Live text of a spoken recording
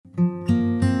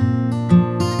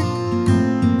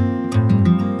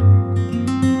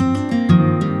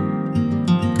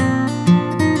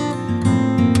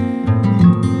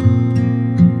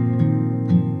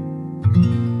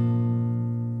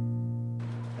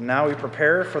And now we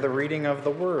prepare for the reading of the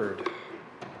Word.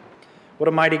 What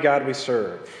a mighty God we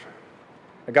serve.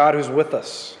 A God who's with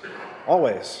us,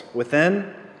 always,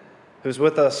 within, who's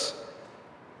with us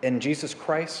in Jesus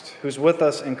Christ, who's with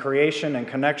us in creation and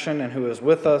connection, and who is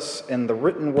with us in the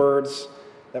written words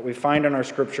that we find in our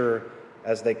Scripture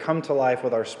as they come to life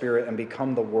with our spirit and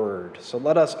become the Word. So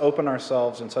let us open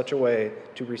ourselves in such a way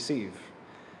to receive.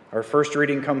 Our first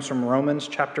reading comes from Romans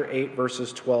chapter 8,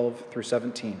 verses 12 through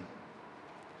 17.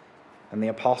 And the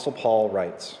Apostle Paul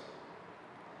writes,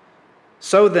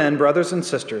 "So then, brothers and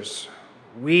sisters,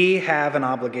 we have an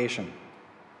obligation.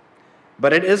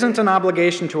 But it isn't an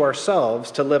obligation to ourselves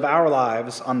to live our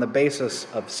lives on the basis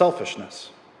of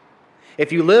selfishness.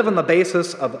 If you live on the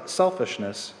basis of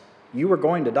selfishness, you are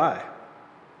going to die.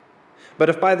 But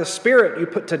if by the Spirit you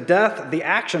put to death the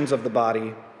actions of the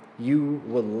body, you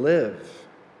will live.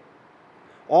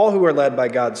 All who are led by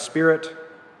God's Spirit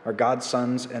are God's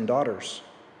sons and daughters.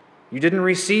 You didn't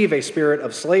receive a spirit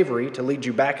of slavery to lead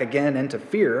you back again into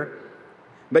fear,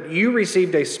 but you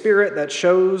received a spirit that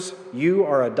shows you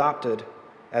are adopted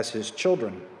as his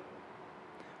children.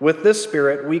 With this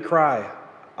spirit we cry,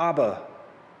 'Abba,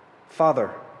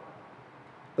 Father.'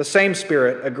 The same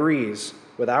Spirit agrees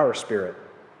with our spirit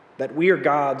that we are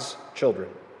God's children.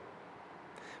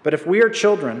 But if we are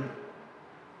children,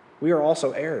 we are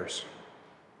also heirs.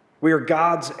 We are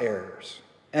God's heirs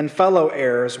and fellow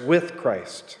heirs with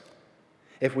Christ,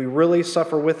 if we really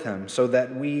suffer with him, so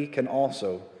that we can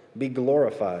also be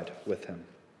glorified with him."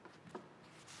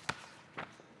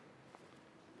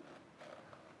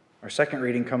 Our second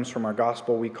reading comes from our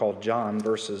gospel we call John,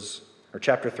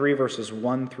 chapter 3, verses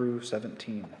 1 through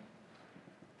 17.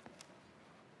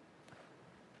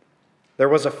 There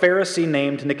was a Pharisee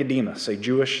named Nicodemus, a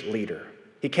Jewish leader.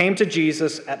 He came to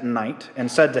Jesus at night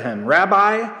and said to him,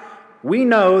 "Rabbi, we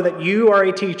know that you are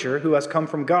a teacher who has come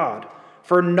from God,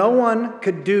 for no one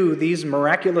could do these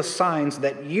miraculous signs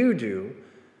that you do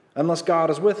unless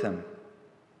God is with him."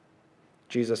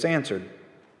 Jesus answered,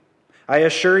 "I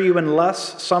assure you,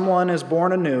 unless someone is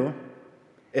born anew,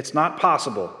 it's not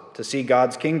possible to see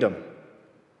God's kingdom."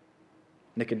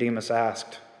 Nicodemus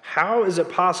asked, "How is it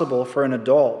possible for an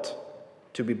adult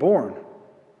to be born?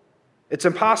 It's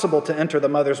impossible to enter the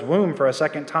mother's womb for a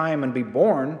second time and be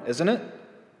born, isn't it?"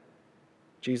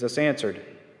 Jesus answered,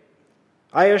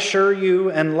 "I assure you,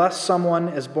 unless someone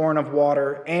is born of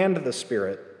water and the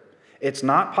Spirit, it's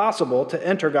not possible to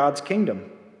enter God's kingdom.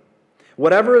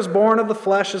 Whatever is born of the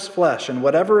flesh is flesh, and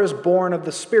whatever is born of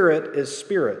the Spirit is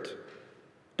spirit.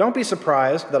 Don't be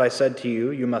surprised that I said to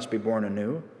you, 'You must be born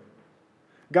anew.'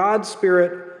 God's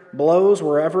Spirit blows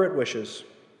wherever it wishes.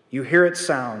 You hear its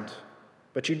sound,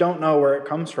 but you don't know where it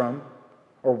comes from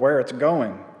or where it's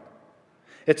going.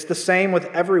 It's the same with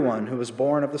everyone who is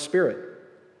born of the Spirit."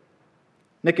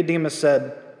 Nicodemus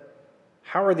said,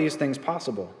 "How are these things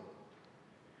possible?"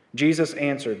 Jesus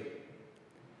answered,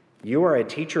 "You are a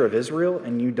teacher of Israel,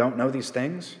 and you don't know these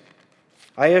things?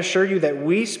 I assure you that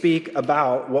we speak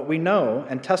about what we know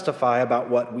and testify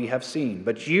about what we have seen,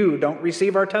 but you don't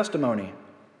receive our testimony.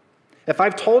 If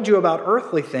I've told you about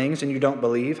earthly things and you don't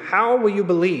believe, how will you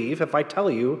believe if I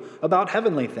tell you about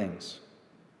heavenly things?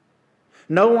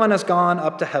 No one has gone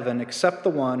up to heaven except the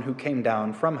one who came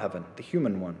down from heaven, the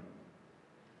human one.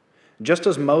 Just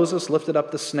as Moses lifted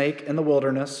up the snake in the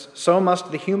wilderness, so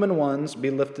must the human one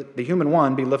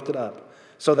be lifted up,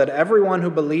 so that everyone who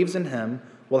believes in him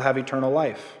will have eternal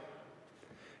life.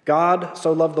 God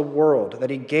so loved the world that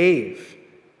he gave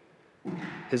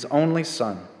his only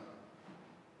Son,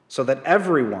 so that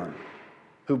everyone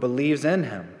who believes in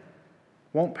him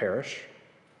won't perish,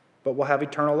 but will have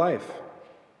eternal life.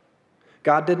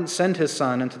 God didn't send his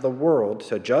Son into the world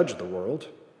to judge the world,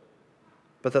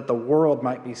 but that the world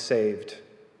might be saved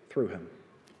through him."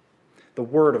 The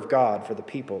word of God for the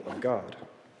people of God.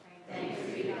 Thanks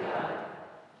be to God.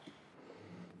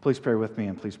 Please pray with me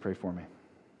and please pray for me.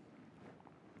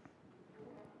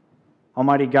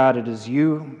 Almighty God, it is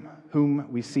you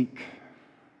whom we seek.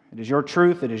 It is your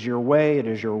truth, it is your way, it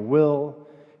is your will.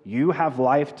 You have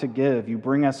life to give. You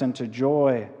bring us into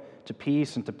joy, to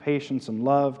peace, and to patience and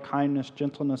love, kindness,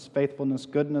 gentleness, faithfulness,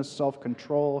 goodness,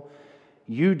 self-control.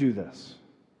 You do this.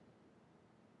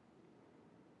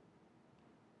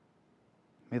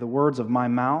 May the words of my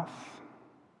mouth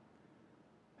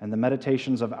and the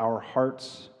meditations of our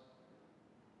hearts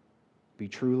be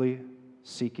truly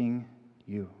seeking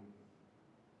you.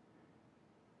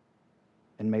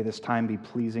 And may this time be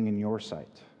pleasing in your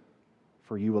sight,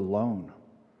 for you alone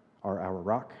are our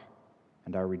rock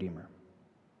and our Redeemer.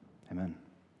 Amen.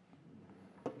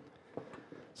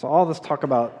 So all this talk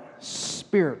about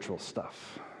spiritual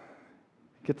stuff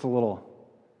gets a little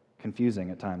confusing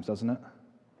at times, doesn't it?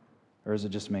 Or is it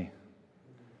just me?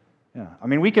 Yeah. I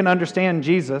mean, we can understand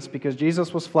Jesus because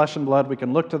Jesus was flesh and blood. We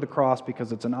can look to the cross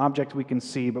because it's an object we can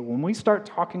see. But when we start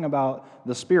talking about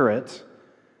the Spirit,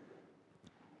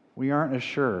 we aren't as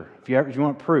sure. If you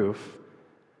want proof,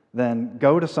 then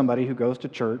go to somebody who goes to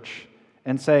church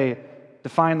and say,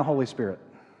 define the Holy Spirit.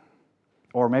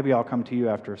 Or maybe I'll come to you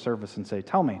after service and say,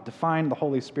 tell me, define the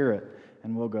Holy Spirit.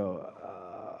 And we'll go,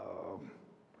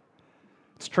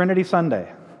 it's Trinity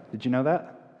Sunday. Did you know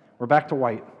that? We're back to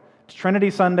white. It's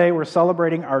Trinity Sunday. We're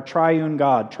celebrating our triune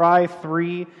God.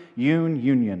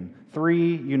 Union.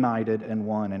 Three united in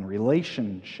one in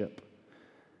relationship.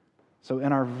 So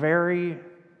in our very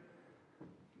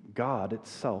God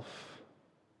itself,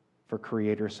 for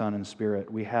Creator, Son, and Spirit,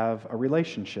 we have a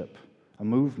relationship, a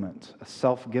movement, a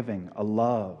self-giving, a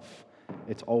love.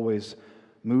 It's always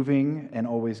moving and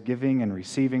always giving and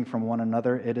receiving from one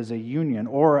another. It is a union,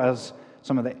 or as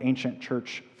some of the ancient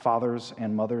church fathers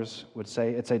and mothers would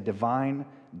say, it's a divine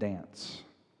dance,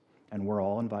 and we're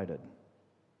all invited.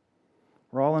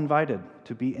 We're all invited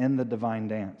to be in the divine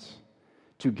dance,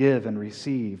 to give and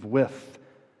receive with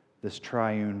this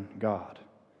triune God.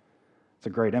 It's a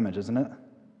great image, isn't it?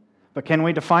 But can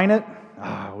we define it?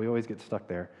 We always get stuck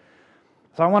there.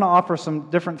 So I want to offer some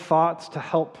different thoughts to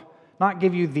help not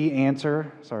give you the answer,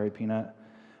 sorry, Peanut,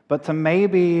 but to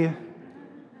maybe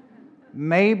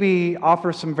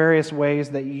offer some various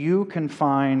ways that you can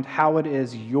find how it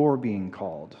is you're being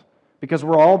called. Because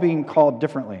we're all being called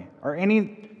differently. Are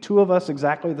any two of us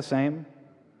exactly the same?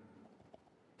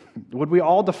 Would we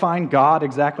all define God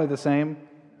exactly the same?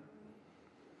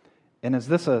 And is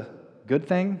this a good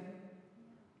thing?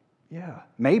 Yeah,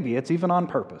 maybe it's even on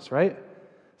purpose, right?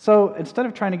 So instead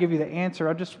of trying to give you the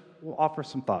answer, will offer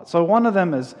some thoughts. So one of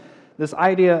them is this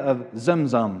idea of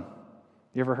zimzum.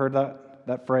 You ever heard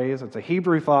that phrase? It's a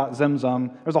Hebrew thought,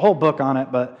 zimzum. There's a whole book on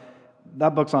it, but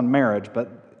that book's on marriage, but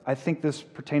I think this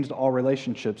pertains to all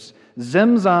relationships.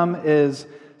 Zimzum is,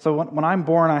 so when I'm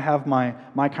born, I have my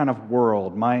kind of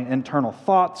world, my internal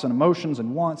thoughts and emotions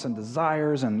and wants and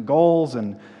desires and goals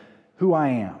and who I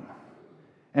am.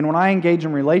 And when I engage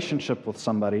in relationship with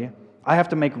somebody, I have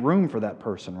to make room for that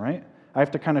person, right? I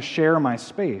have to kind of share my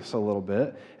space a little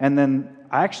bit. And then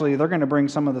actually, they're going to bring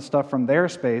some of the stuff from their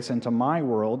space into my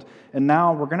world. And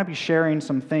now we're going to be sharing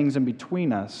some things in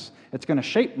between us. It's going to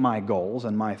shape my goals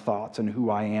and my thoughts and who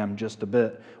I am just a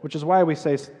bit, which is why we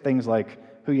say things like,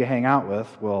 who you hang out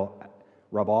with will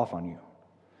rub off on you.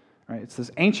 Right? It's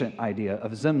this ancient idea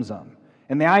of zimzum.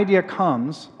 And the idea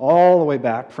comes all the way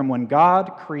back from when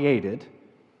God created.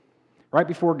 Right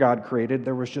before God created,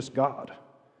 there was just God.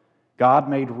 God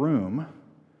made room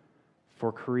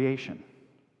for creation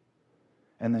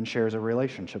and then shares a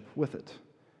relationship with it.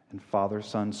 And Father,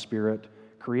 Son, Spirit,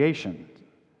 creation.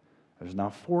 There's now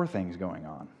 4 things going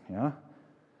on, yeah?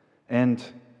 And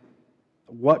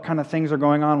what kind of things are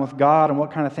going on with God and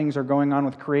what kind of things are going on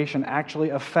with creation actually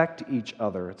affect each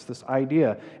other. It's this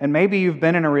idea. And maybe you've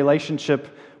been in a relationship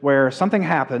where something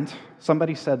happened,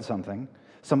 somebody said something,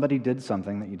 somebody did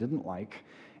something that you didn't like,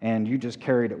 and you just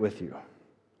carried it with you.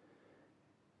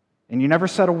 And you never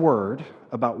said a word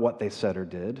about what they said or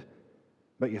did,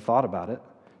 but you thought about it.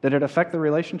 Did it affect the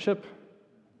relationship?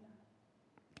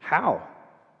 How?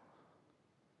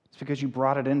 It's because you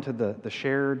brought it into the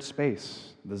shared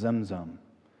space, the zimzum.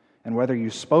 And whether you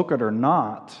spoke it or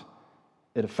not,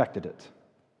 it affected it.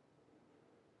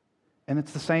 And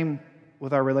it's the same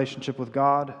with our relationship with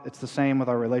God. It's the same with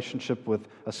our relationship with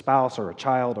a spouse or a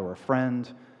child or a friend.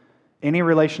 Any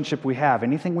relationship we have,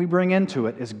 anything we bring into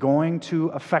it is going to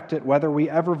affect it, whether we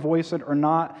ever voice it or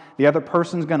not. The other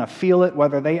person's going to feel it,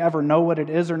 whether they ever know what it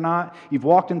is or not. You've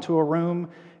walked into a room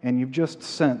and you've just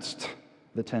sensed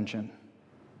the tension.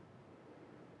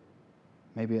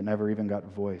 Maybe it never even got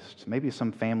voiced. Maybe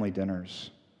some family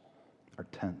dinners are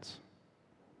tense.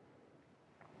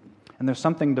 And there's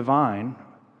something divine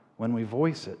when we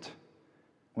voice it,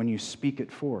 when you speak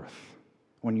it forth,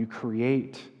 when you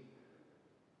create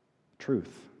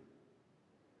truth,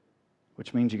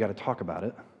 which means you got to talk about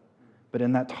it. But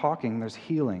in that talking, there's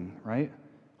healing, right?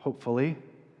 Hopefully.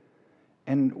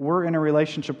 And we're in a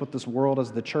relationship with this world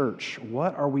as the church.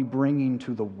 What are we bringing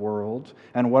to the world,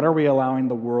 and what are we allowing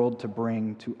the world to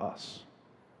bring to us?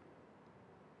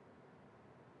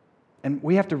 And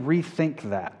we have to rethink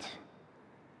that.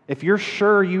 If you're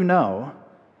sure you know,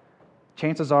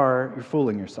 chances are you're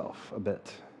fooling yourself a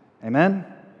bit. Amen?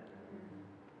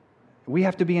 We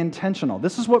have to be intentional.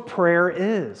 This is what prayer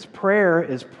is. Prayer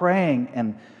is praying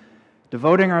and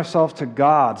Devoting ourselves to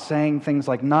God, saying things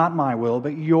like, not my will,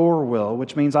 but your will,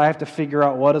 which means I have to figure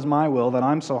out what is my will that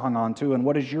I'm so hung on to and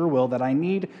what is your will that I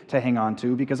need to hang on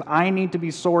to because I need to be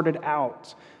sorted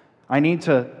out. I need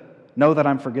to know that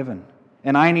I'm forgiven.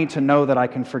 And I need to know that I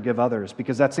can forgive others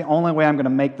because that's the only way I'm going to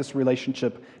make this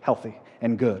relationship healthy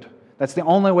and good. That's the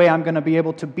only way I'm going to be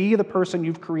able to be the person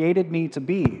you've created me to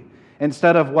be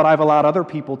instead of what I've allowed other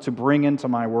people to bring into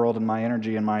my world and my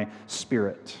energy and my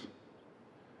spirit.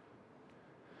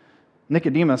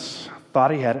 Nicodemus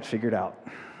thought he had it figured out.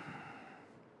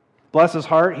 Bless his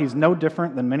heart, he's no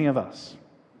different than many of us.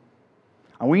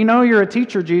 And we know you're a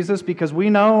teacher, Jesus, because we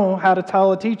know how to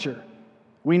tell a teacher.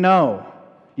 We know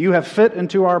you have fit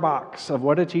into our box of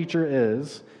what a teacher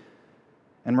is,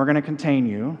 and we're going to contain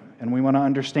you, and we want to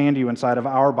understand you inside of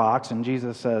our box. And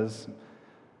Jesus says,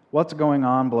 what's going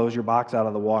on blows your box out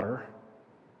of the water.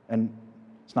 And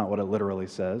it's not what it literally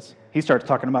says. He starts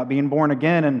talking about being born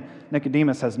again, and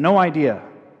Nicodemus has no idea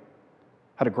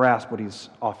how to grasp what he's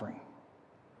offering.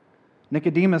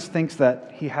 Nicodemus thinks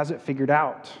that he has it figured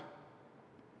out,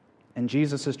 and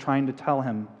Jesus is trying to tell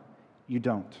him, you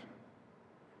don't.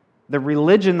 The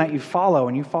religion that you follow,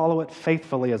 and you follow it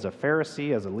faithfully as a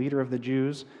Pharisee, as a leader of the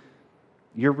Jews,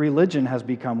 your religion has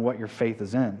become what your faith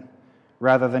is in,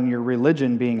 rather than your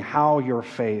religion being how your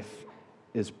faith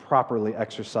is properly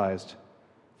exercised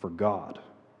for God.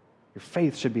 Your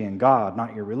faith should be in God,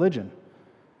 not your religion.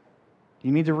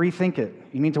 You need to rethink it.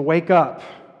 You need to wake up.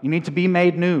 You need to be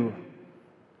made new.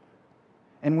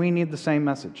 And we need the same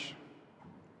message.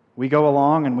 We go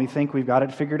along and we think we've got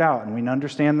it figured out, and we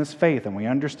understand this faith, and we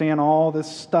understand all this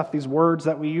stuff, these words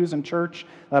that we use in church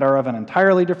that are of an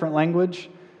entirely different language,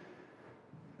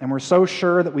 and we're so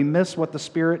sure that we miss what the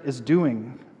Spirit is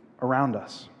doing around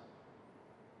us.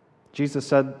 Jesus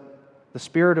said, the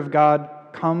Spirit of God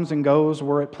comes and goes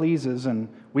where it pleases, and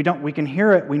we can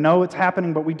hear it, we know it's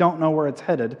happening, but we don't know where it's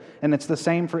headed, and it's the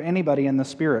same for anybody in the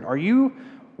Spirit. Are you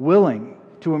willing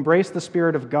to embrace the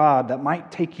Spirit of God that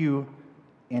might take you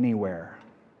anywhere?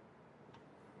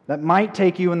 That might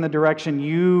take you in the direction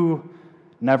you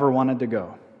never wanted to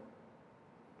go?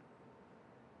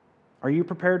 Are you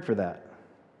prepared for that?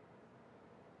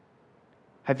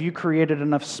 Have you created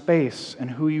enough space in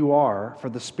who you are for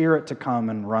the Spirit to come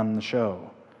and run the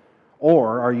show?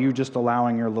 Or are you just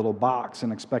allowing your little box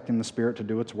and expecting the Spirit to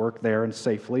do its work there and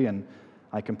safely, and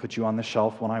I can put you on the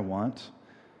shelf when I want,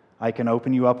 I can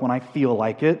open you up when I feel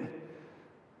like it,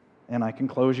 and I can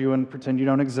close you and pretend you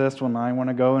don't exist when I want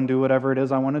to go and do whatever it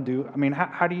is I want to do? I mean,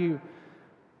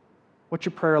 what's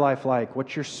your prayer life like?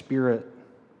 What's your spirit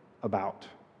about?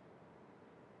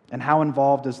 And how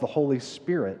involved is the Holy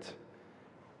Spirit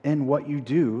in what you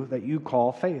do that you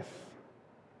call faith?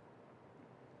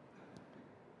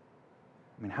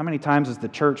 I mean, how many times has the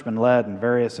church been led in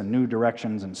various and new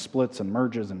directions and splits and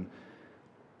merges, and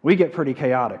we get pretty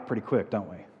chaotic pretty quick, don't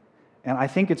we? And I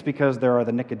think it's because there are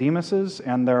the Nicodemuses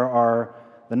and there are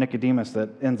the Nicodemus that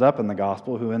ends up in the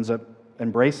gospel who ends up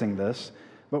embracing this.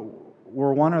 But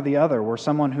we're one or the other. We're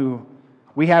someone who,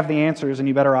 we have the answers and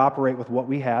you better operate with what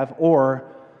we have,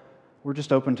 or we're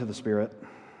just open to the Spirit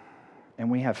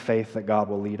and we have faith that God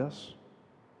will lead us.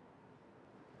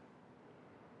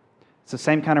 It's the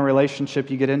same kind of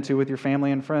relationship you get into with your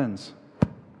family and friends.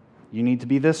 You need to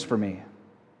be this for me,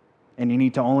 and you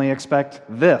need to only expect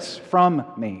this from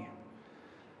me.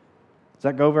 Does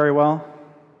that go very well?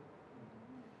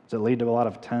 Does it lead to a lot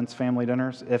of tense family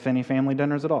dinners, if any family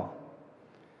dinners at all?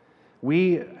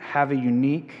 We have a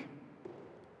unique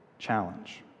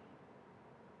challenge.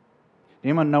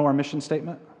 Anyone know our mission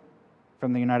statement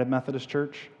from the United Methodist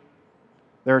Church?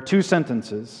 There are 2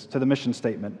 sentences to the mission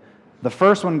statement. The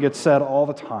first one gets said all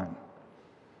the time.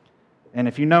 And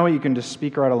if you know it, you can just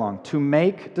speak right along. To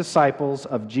make disciples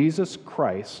of Jesus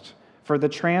Christ for the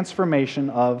transformation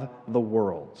of the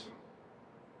world.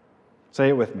 Say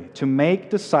it with me. To make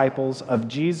disciples of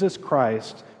Jesus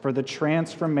Christ for the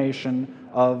transformation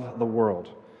of the world.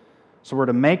 So we're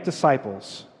to make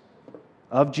disciples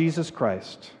of Jesus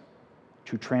Christ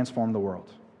to transform the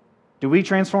world. Do we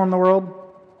transform the world?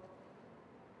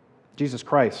 Jesus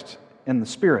Christ in the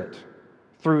Spirit,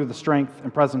 through the strength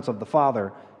and presence of the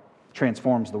Father,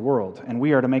 transforms the world. And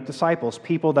we are to make disciples,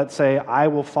 people that say, I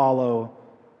will follow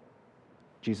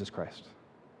Jesus Christ.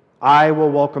 I will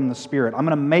welcome the Spirit. I'm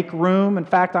going to make room. In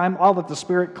fact, I'll let the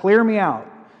Spirit clear me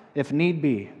out, if need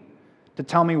be, to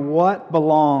tell me what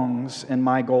belongs in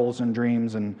my goals and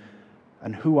dreams and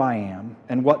who I am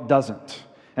and what doesn't.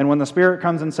 And when the Spirit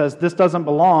comes and says, this doesn't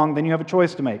belong, then you have a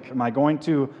choice to make. Am I going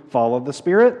to follow the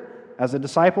Spirit as a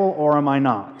disciple, or am I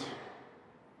not?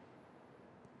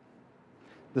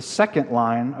 The second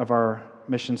line of our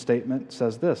mission statement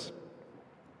says this: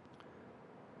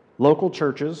 Local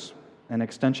churches and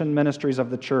extension ministries of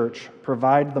the church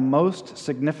provide the most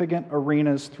significant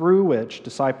arenas through which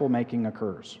disciple making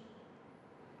occurs.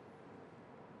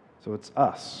 So it's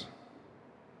us,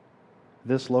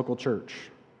 this local church.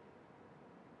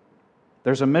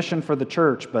 There's a mission for the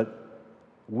church, but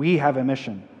we have a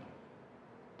mission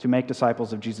to make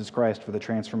disciples of Jesus Christ for the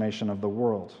transformation of the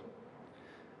world.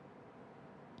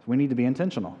 We need to be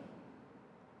intentional.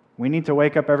 We need to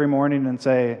wake up every morning and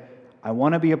say, I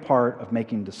want to be a part of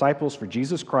making disciples for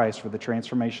Jesus Christ for the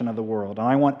transformation of the world. And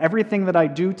I want everything that I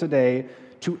do today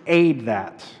to aid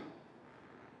that.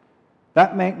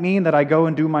 That may mean that I go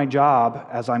and do my job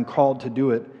as I'm called to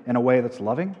do it in a way that's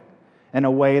loving, in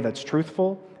a way that's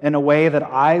truthful, in a way that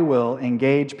I will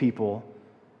engage people,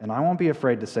 and I won't be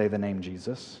afraid to say the name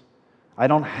Jesus. I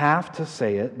don't have to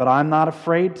say it, but I'm not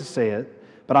afraid to say it,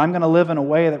 but I'm going to live in a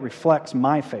way that reflects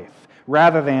my faith,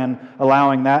 rather than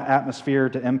allowing that atmosphere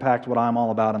to impact what I'm all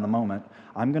about in the moment.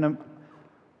 I'm going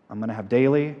to have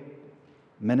daily,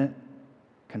 minute,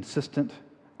 consistent,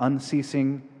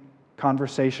 unceasing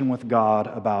conversation with God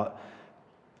about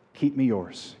keep me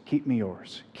yours, keep me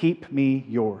yours, keep me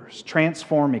yours.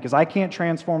 Transform me, because I can't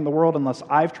transform the world unless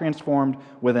I've transformed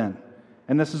within.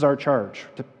 And this is our charge,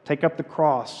 to take up the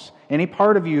cross. Any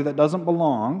part of you that doesn't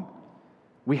belong,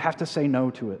 we have to say no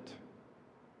to it.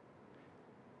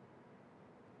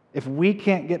 If we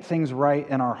can't get things right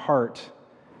in our heart,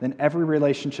 then every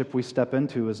relationship we step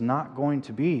into is not going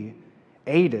to be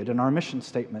aided in our mission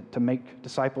statement to make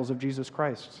disciples of Jesus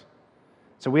Christ.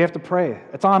 So we have to pray.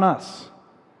 It's on us.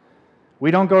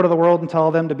 We don't go to the world and tell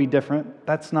them to be different.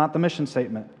 That's not the mission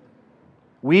statement.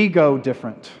 We go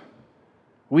different.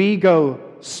 We go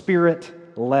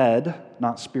Spirit-led,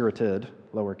 not spirited,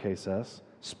 lowercase s,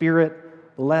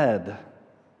 Spirit-led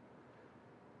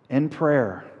in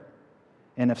prayer.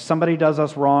 And if somebody does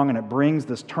us wrong and it brings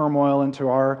this turmoil into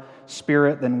our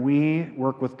spirit, then we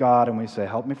work with God and we say,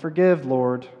 help me forgive,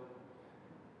 Lord.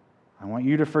 I want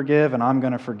you to forgive and I'm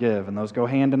going to forgive. And those go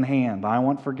hand in hand. I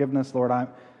want forgiveness, Lord.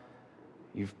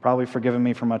 You've probably forgiven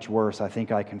me for much worse. I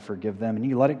think I can forgive them. And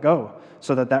you let it go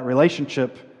so that that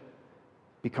relationship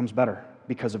becomes better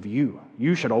because of you.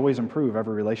 You should always improve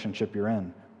every relationship you're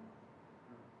in.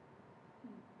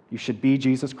 You should be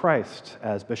Jesus Christ,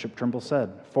 as Bishop Trimble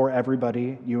said, for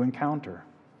everybody you encounter.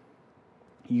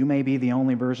 You may be the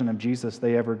only version of Jesus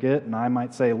they ever get, and I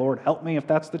might say, Lord, help me if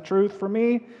that's the truth for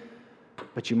me,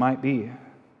 but you might be.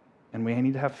 And we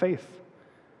need to have faith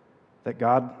that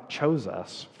God chose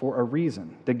us for a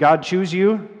reason. Did God choose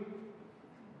you?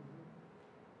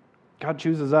 God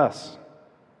chooses us.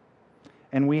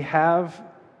 And we have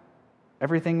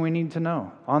everything we need to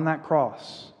know on that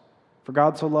cross. For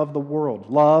God so loved the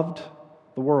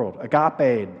world,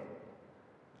 agape,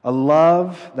 a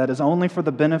love that is only for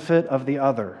the benefit of the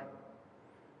other.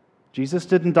 Jesus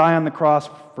didn't die on the cross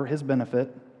for his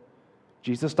benefit.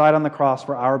 Jesus died on the cross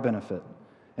for our benefit.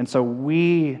 And so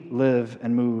we live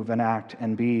and move and act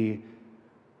and be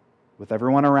with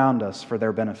everyone around us for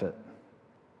their benefit,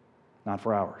 not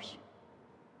for ours.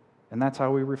 And that's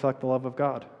how we reflect the love of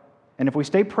God. And if we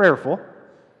stay prayerful,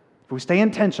 if we stay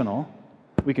intentional,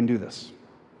 we can do this.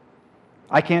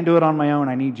 I can't do it on my own.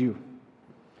 I need you.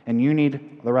 And you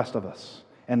need the rest of us.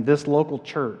 And this local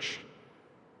church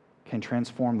can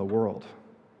transform the world.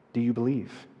 Do you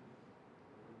believe?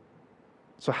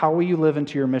 So how will you live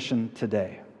into your mission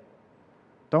today?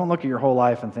 Don't look at your whole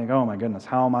life and think, oh my goodness,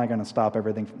 how am I going to stop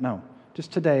everything? No.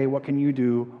 Just today, what can you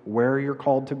do where you're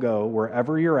called to go,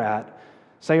 wherever you're at?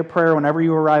 Say a prayer whenever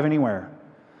you arrive anywhere.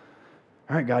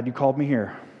 All right, God, you called me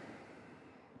here.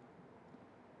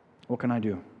 What can I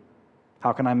do?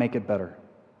 How can I make it better?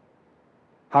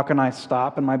 How can I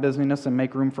stop in my busyness and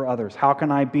make room for others? How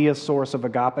can I be a source of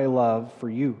agape love for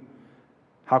you?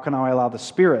 How can I allow the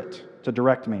Spirit to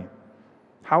direct me?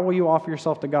 How will you offer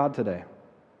yourself to God today?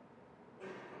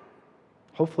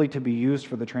 Hopefully to be used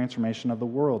for the transformation of the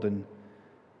world and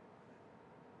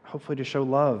hopefully to show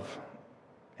love.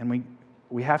 And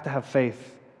we have to have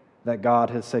faith that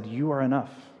God has said, you are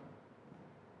enough.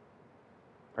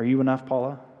 Are you enough,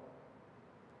 Paula?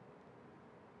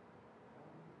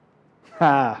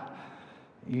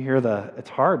 You hear it's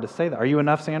hard to say that. Are you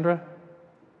enough, Sandra?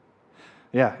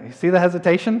 Yeah, you see the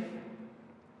hesitation?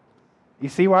 You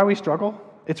see why we struggle?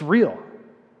 It's real.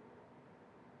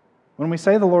 When we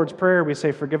say the Lord's Prayer, we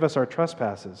say, forgive us our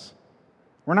trespasses.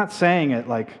 We're not saying it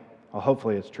like, oh,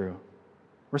 hopefully it's true.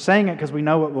 We're saying it because we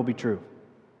know it will be true.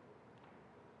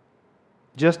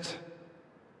 Just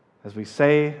as we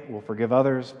say we'll forgive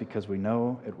others because we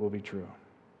know it will be true.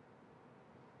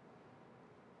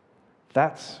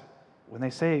 That's when they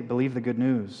say believe the good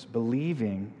news,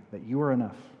 believing that you are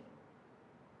enough.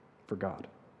 for God?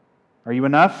 Are you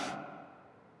enough?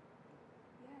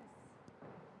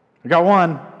 I got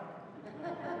one.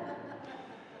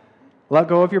 Let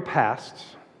go of your past.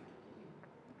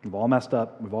 We've all messed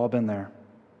up. We've all been there.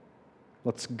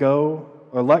 Let go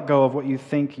of what you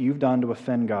think you've done to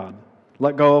offend God.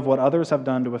 Let go of what others have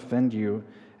done to offend you.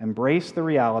 Embrace the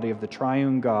reality of the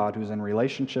triune God who's in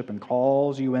relationship and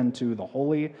calls you into the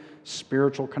holy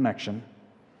spiritual connection.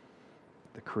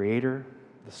 The Creator,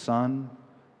 the Son,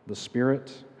 the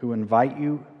Spirit who invite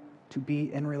you to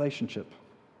be in relationship,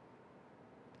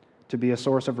 to be a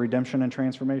source of redemption and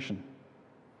transformation,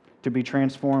 to be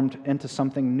transformed into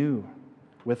something new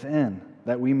within,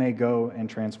 that we may go and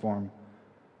transform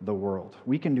the world.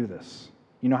 We can do this.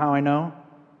 You know how I know?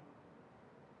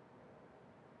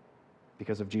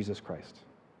 Because of Jesus Christ.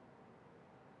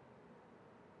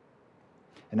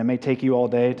 And it may take you all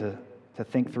day to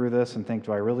think through this and think,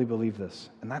 do I really believe this?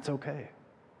 And that's okay.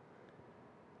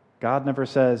 God never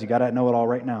says, you got to know it all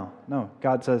right now. No,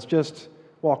 God says, just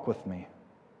walk with me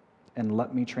and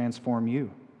let me transform you.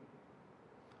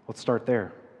 Let's start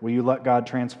there. Will you let God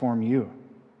transform you?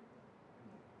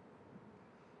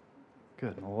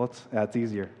 Good. Well, that's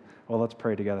easier. Well, let's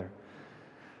pray together.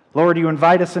 Lord, you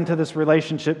invite us into this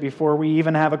relationship before we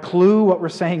even have a clue what we're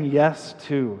saying yes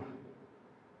to.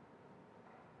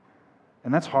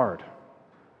 And that's hard.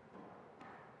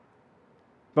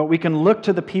 But we can look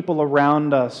to the people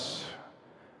around us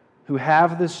who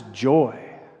have this joy,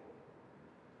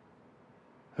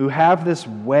 who have this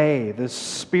way, this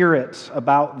spirit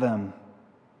about them.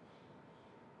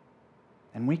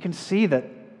 And we can see that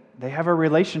they have a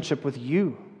relationship with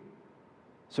you.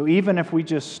 So even if we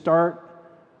just start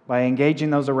by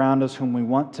engaging those around us whom we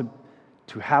want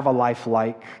to have a life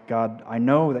like, God, I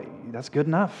know that's good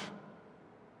enough.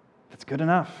 That's good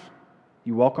enough.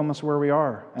 You welcome us where we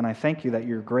are, and I thank you that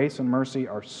your grace and mercy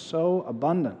are so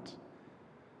abundant.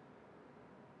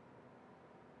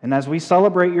 And as we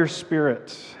celebrate your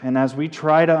Spirit, and as we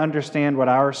try to understand what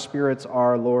our spirits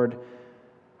are, Lord,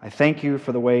 I thank you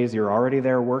for the ways you're already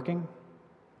there working,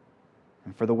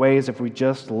 and for the ways if we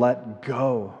just let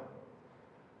go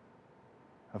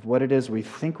of what it is we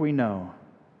think we know,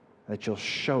 that you'll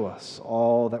show us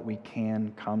all that we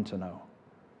can come to know.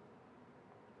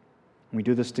 We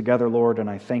do this together, Lord, and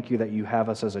I thank you that you have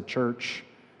us as a church,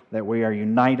 that we are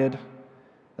united,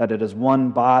 that it is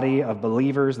one body of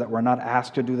believers, that we're not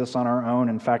asked to do this on our own.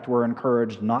 In fact, we're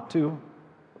encouraged not to.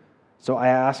 So I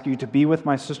ask you to be with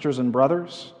my sisters and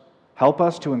brothers. Help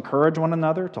us to encourage one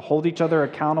another, to hold each other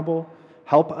accountable.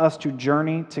 Help us to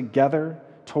journey together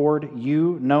toward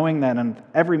you, knowing that in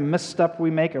every misstep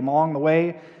we make along the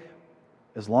way,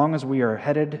 as long as we are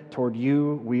headed toward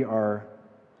you, we are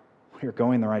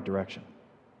going in the right direction.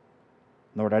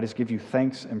 Lord, I just give you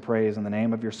thanks and praise in the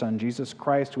name of your Son, Jesus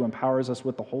Christ, who empowers us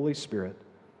with the Holy Spirit.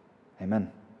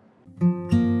 Amen.